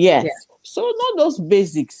 Yes. Yeah. So know those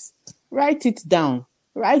basics. Write it down.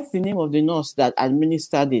 Write the name of the nurse that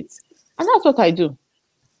administered it. And that's what I do.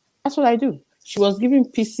 That's what I do. She was giving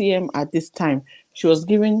PCM at this time. She was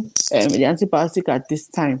giving the antibiotic at this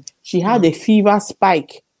time. She had a fever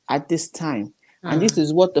spike at this time. And this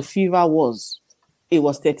is what the fever was. It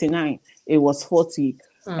was 39. It was 40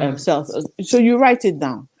 cells. So you write it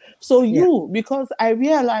down. So because I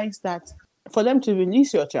realized that for them to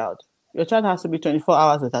release your child has to be 24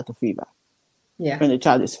 hours without a fever. Yeah. When the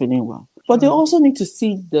child is feeling well. But they also need to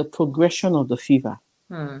see the progression of the fever.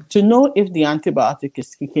 To know if the antibiotic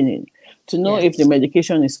is kicking in. To know if the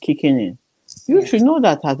medication is kicking in. You should know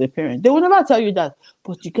that as a parent. They will never tell you that.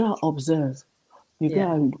 But you got to observe. You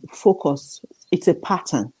got to focus. It's a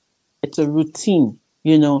pattern. It's a routine,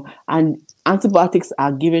 and antibiotics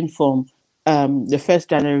are given from the first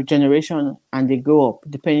generation and they go up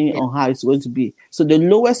depending on how it's going to be. So the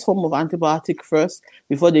lowest form of antibiotic first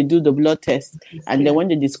before they do the blood test. And then when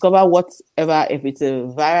they discover whatever, if it's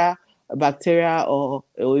a bacteria or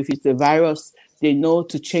if it's a virus, they know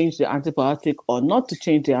to change the antibiotic or not to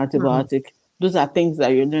change the antibiotic. Those are things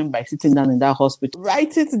that you learn by sitting down in that hospital.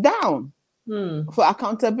 Write it down. For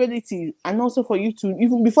accountability and also for you to,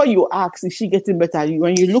 even before you ask, is she getting better?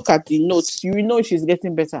 When you look at the notes, you will know she's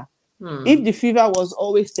getting better. If the fever was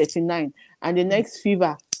always 39 and the next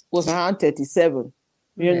fever was around 37,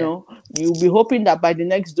 you'll be hoping that by the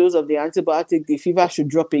next dose of the antibiotic, the fever should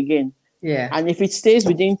drop again. Yeah. And if it stays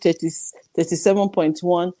within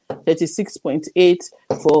 37.1, 36.8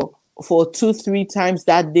 for 2-3 times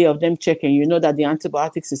that day of them checking, you know that the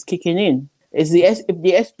antibiotics is kicking in. If the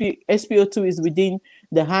SpO2 is within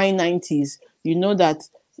the high 90s, you know that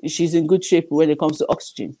she's in good shape when it comes to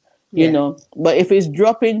oxygen, But if it's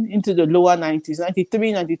dropping into the lower 90s,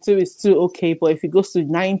 93, 92 is still okay. But if it goes to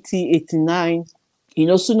 90, 89,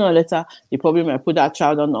 sooner or later, they probably might put that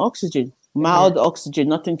child on oxygen, mild oxygen,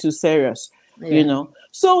 nothing too serious,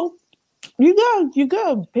 So you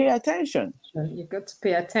gotta pay attention. You got to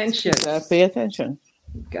pay attention. You gotta pay attention.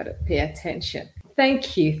 You gotta pay attention.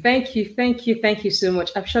 Thank you so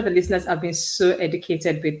much. I'm sure the listeners have been so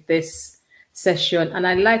educated with this session. And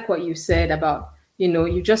I like what you said about,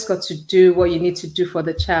 you just got to do what you need to do for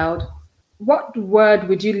the child. What word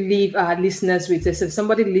would you leave our listeners with? If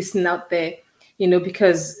somebody listening out there,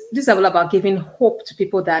 because this is all about giving hope to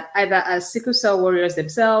people that either are sickle cell warriors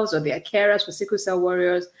themselves or they are carers for sickle cell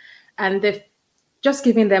warriors. And they're just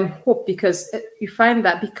giving them hope because you find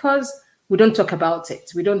that because we don't talk about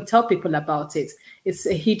it, we don't tell people about it, it's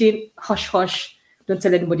a hidden hush, don't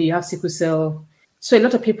tell anybody you have sickle cell. So a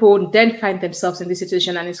lot of people then find themselves in this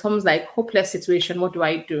situation and it becomes like hopeless situation. What do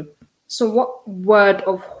I do? So what word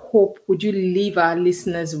of hope would you leave our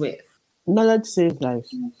listeners with? Knowledge saves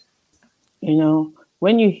lives.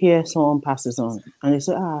 When you hear someone passes on and they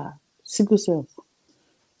say, sickle cell.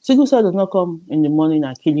 Sickle cell does not come in the morning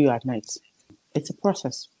and kill you at night. It's a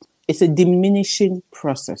process. It's a diminishing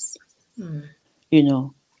process.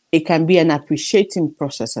 It can be an appreciating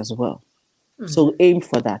process as well. So aim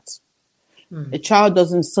for that. A child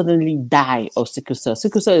doesn't suddenly die of sickle cell.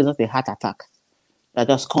 Sickle cell is not a heart attack that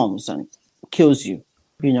just comes and kills you.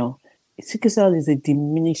 Sickle cell is a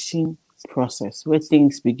diminishing process where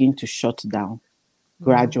things begin to shut down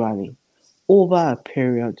gradually over a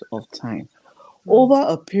period of time. Over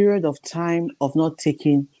a period of time of not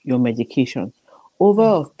taking your medication.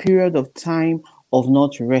 Over a period of time of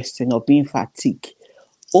not resting or being fatigued.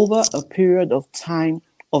 Over a period of time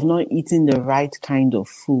of not eating the right kind of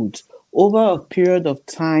food. Over a period of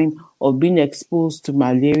time of being exposed to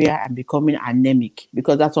malaria and becoming anemic,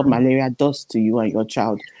 because that's what malaria does to you and your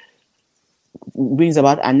child. Brings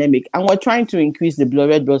about anemic. And we're trying to increase the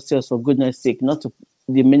red blood cells for goodness sake, not to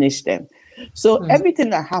diminish them. So everything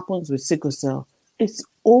that happens with sickle cell is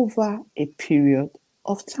over a period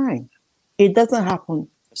of time. It doesn't happen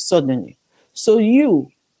suddenly. So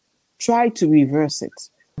you try to reverse it.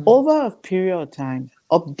 Over a period of time,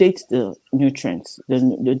 update the nutrients, the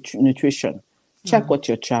nutrition. Check what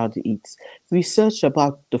your child eats. Research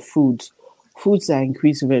about the foods that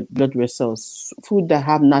increase red blood cells, food that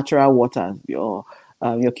have natural water, your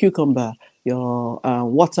cucumber, your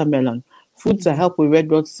watermelon, foods that help with red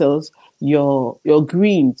blood cells, your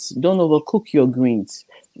greens. Don't overcook your greens.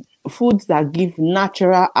 Foods that give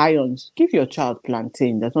natural ions. Give your child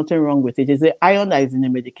plantain. There's nothing wrong with it. It's the iron that is in the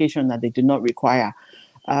medication that they do not require.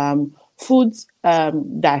 Foods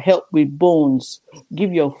that help with bones.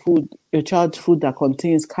 Give your child food that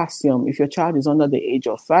contains calcium. If your child is under the age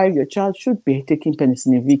of 5, your child should be taking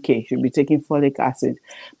penicillin VK, should be taking folic acid.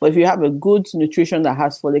 But if you have a good nutrition that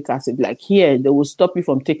has folic acid, like here, they will stop you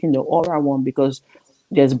from taking the oral one because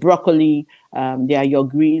there's broccoli, there are your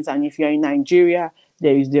greens, and if you're in Nigeria,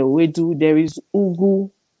 there is the wedu, there is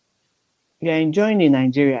ugu. You're enjoying in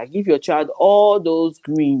Nigeria. Give your child all those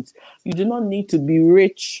greens. You do not need to be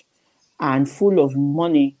rich and full of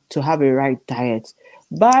money to have a right diet.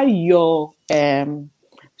 Buy your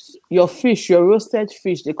fish, your roasted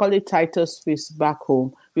fish. They call it Titus fish back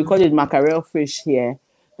home. We call it mackerel fish here.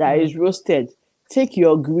 That is roasted. Take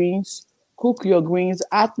your greens, cook your greens,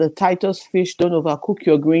 add the Titus fish. Don't overcook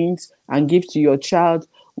your greens, and give to your child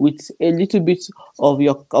with a little bit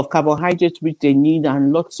of carbohydrates which they need,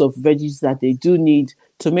 and lots of veggies that they do need.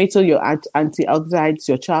 Tomato, your antioxidants.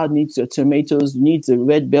 Your child needs your tomatoes, needs the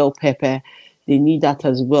red bell pepper. They need that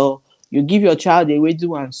as well. You give your child a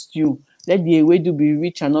ewedu and stew. Let the ewedu be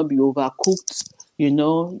rich and not be overcooked.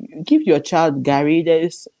 Give your child gari.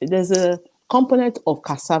 There's a component of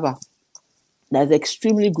cassava that's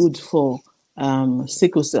extremely good for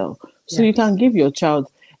sickle cell. So you can give your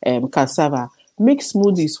child cassava. Make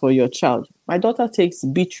smoothies for your child. My daughter takes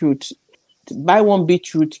beetroot. Buy one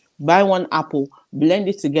beetroot, buy one apple, blend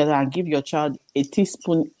it together and give your child a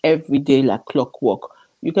teaspoon every day like clockwork.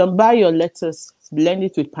 You can buy your lettuce, blend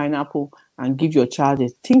it with pineapple and give your child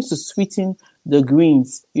things to sweeten the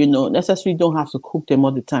greens. Necessarily don't have to cook them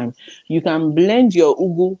all the time. You can blend your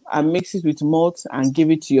ugu and mix it with malt and give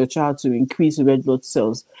it to your child to increase red blood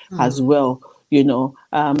cells as well.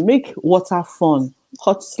 Make water fun.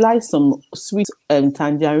 Slice some sweet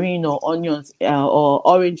tangerine or onions or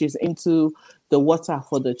oranges into the water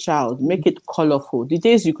for the child. Make it colorful. The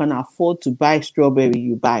days you can afford to buy strawberry,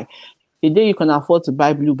 you buy. The day you can afford to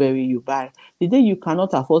buy blueberry, you buy. The day you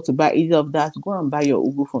cannot afford to buy either of that, go and buy your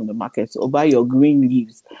ugu from the market or buy your green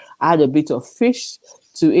leaves. Add a bit of fish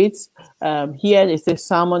to it. Here they say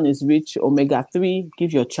salmon is rich omega-3.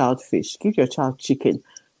 Give your child fish. Give your child chicken.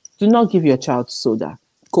 Do not give your child soda,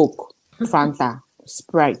 Coke, Fanta,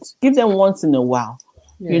 Sprite. Give them once in a while.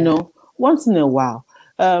 Once in a while.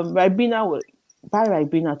 Ribena, buy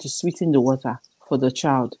Ribena to sweeten the water for the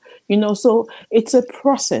child. So it's a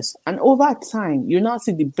process. And over time, you now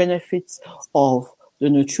see the benefits of the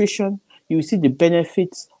nutrition. You see the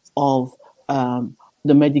benefits of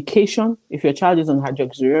the medication. If your child is on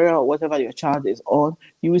hydroxyurea or whatever your child is on,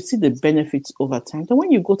 you will see the benefits over time. And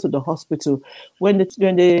when you go to the hospital, when the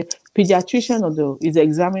pediatrician is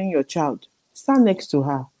examining your child, stand next to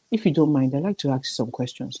her. If you don't mind, I'd like to ask you some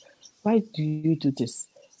questions. Why do you do this?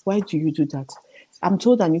 Why do you do that? I'm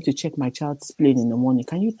told I need to check my child's spleen in the morning.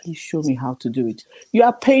 Can you please show me how to do it? You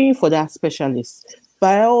are paying for that specialist.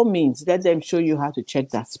 By all means, let them show you how to check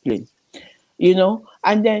that spleen.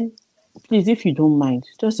 And then, please, if you don't mind,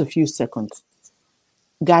 just a few seconds,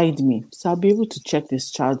 guide me. So I'll be able to check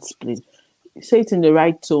this child's spleen. Say it in the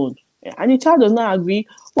right tone. And the child does not agree,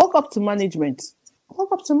 walk up to management.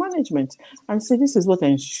 Walk up to management and say, this is what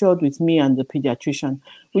ensured with me and the pediatrician.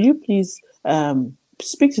 Will you please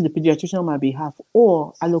speak to the pediatrician on my behalf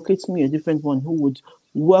or allocate me a different one who would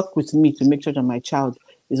work with me to make sure that my child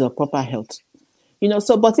is of proper health?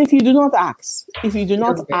 But if you do not ask,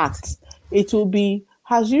 it will be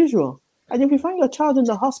as usual. And if you find your child in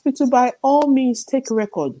the hospital, by all means, take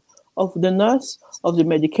record of the nurse, of the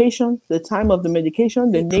medication, the time of the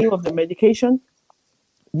medication, the name of the medication,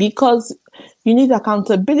 because you need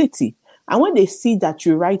accountability. And when they see that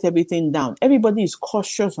you write everything down, everybody is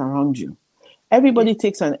cautious around you. Everybody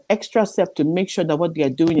takes an extra step to make sure that what they are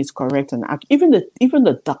doing is correct and even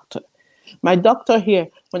the doctor. My doctor here,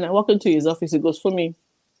 when I walk into his office, he goes, for me,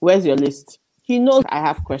 where's your list? He knows I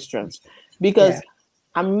have questions because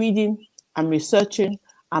I'm reading, I'm researching,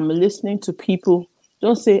 I'm listening to people.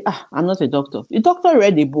 Don't say, I'm not a doctor. The doctor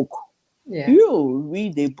read a book. Yeah. You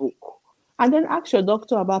read a book. And then ask your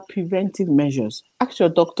doctor about preventive measures. Ask your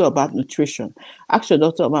doctor about nutrition. Ask your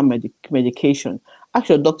doctor about medication. Ask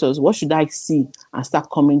your doctors, what should I see? And start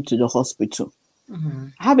coming to the hospital. Mm-hmm.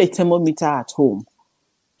 Have a thermometer at home.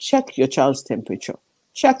 Check your child's temperature.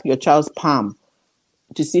 Check your child's palm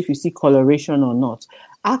to see if you see coloration or not.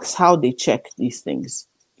 Ask how they check these things,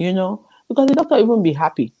 because the doctor will even be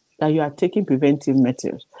happy that you are taking preventive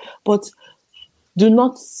measures. But do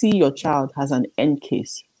not see your child as an end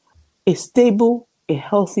case. A stable, a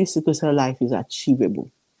healthy sickle cell life is achievable.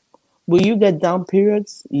 Will you get down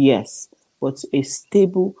periods? Yes. But a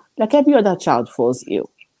stable, like every other child falls ill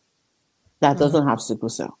that doesn't have sickle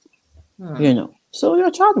cell, So your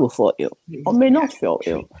child will fall ill or may not fall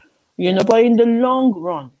ill, But in the long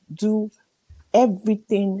run, do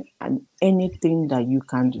everything and anything that you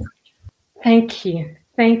can do. Thank you.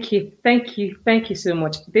 Thank you. Thank you. Thank you so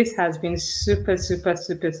much. This has been super, super,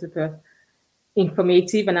 super, super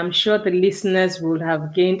informative, and I'm sure the listeners will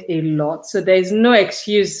have gained a lot. So there's no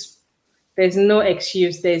excuse. There's no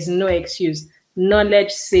excuse. There's no excuse.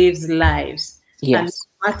 Knowledge saves lives. Yes. And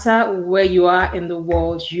no matter where you are in the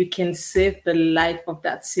world, you can save the life of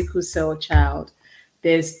that sickle cell child.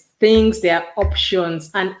 There's things, there are options,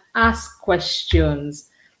 and ask questions.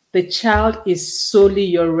 The child is solely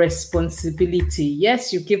your responsibility.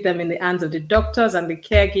 Yes, you give them in the hands of the doctors and the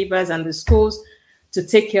caregivers and the schools to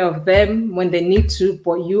take care of them when they need to,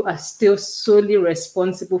 but you are still solely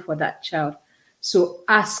responsible for that child. So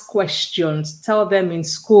ask questions. Tell them in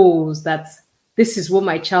schools that this is what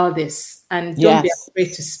my child is, and don't be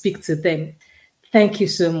afraid to speak to them. Thank you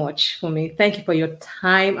so much for me. Thank you for your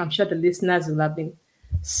time. I'm sure the listeners will have been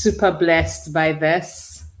super blessed by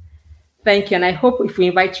this. Thank you. And I hope if we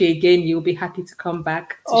invite you again, you'll be happy to come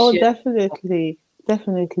back. Share. Definitely.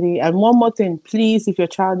 Definitely. And one more thing, please, if your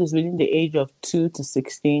child is within the age of 2 to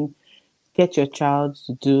 16, get your child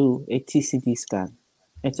to do a TCD scan.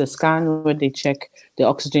 It's a scan where they check the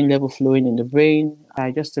oxygen level flowing in the brain,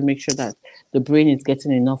 just to make sure that the brain is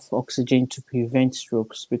getting enough oxygen to prevent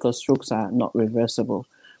strokes, because strokes are not reversible.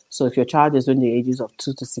 So if your child is within the ages of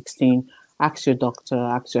 2 to 16, ask your doctor,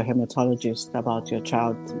 ask your hematologist about your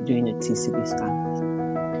child doing a TCD scan.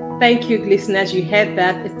 Thank you, listeners. You heard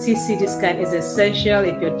that a TCD scan is essential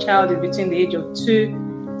if your child is between the age of 2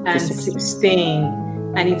 and 16.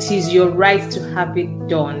 And it is your right to have it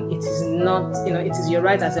done. It is not, it is your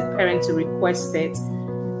right as a parent to request it.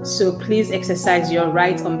 So please exercise your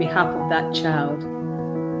right on behalf of that child.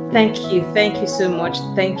 Thank you. Thank you so much.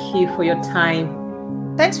 Thank you for your time.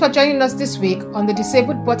 Thanks for joining us this week on the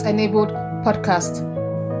Disabled But Enabled podcast.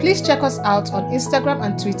 Please check us out on Instagram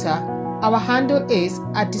and Twitter. Our handle is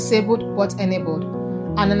 @DisabledButEnabled,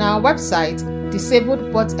 and on our website,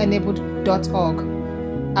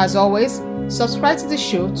 disabledbutenabled.org. As always, subscribe to the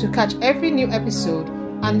show to catch every new episode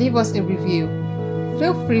and leave us a review.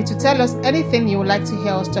 Feel free to tell us anything you would like to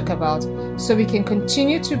hear us talk about so we can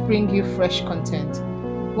continue to bring you fresh content.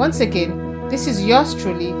 Once again, this is yours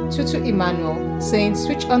truly, Tutu Emmanuel, saying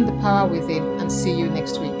switch on the power within and see you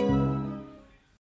next week.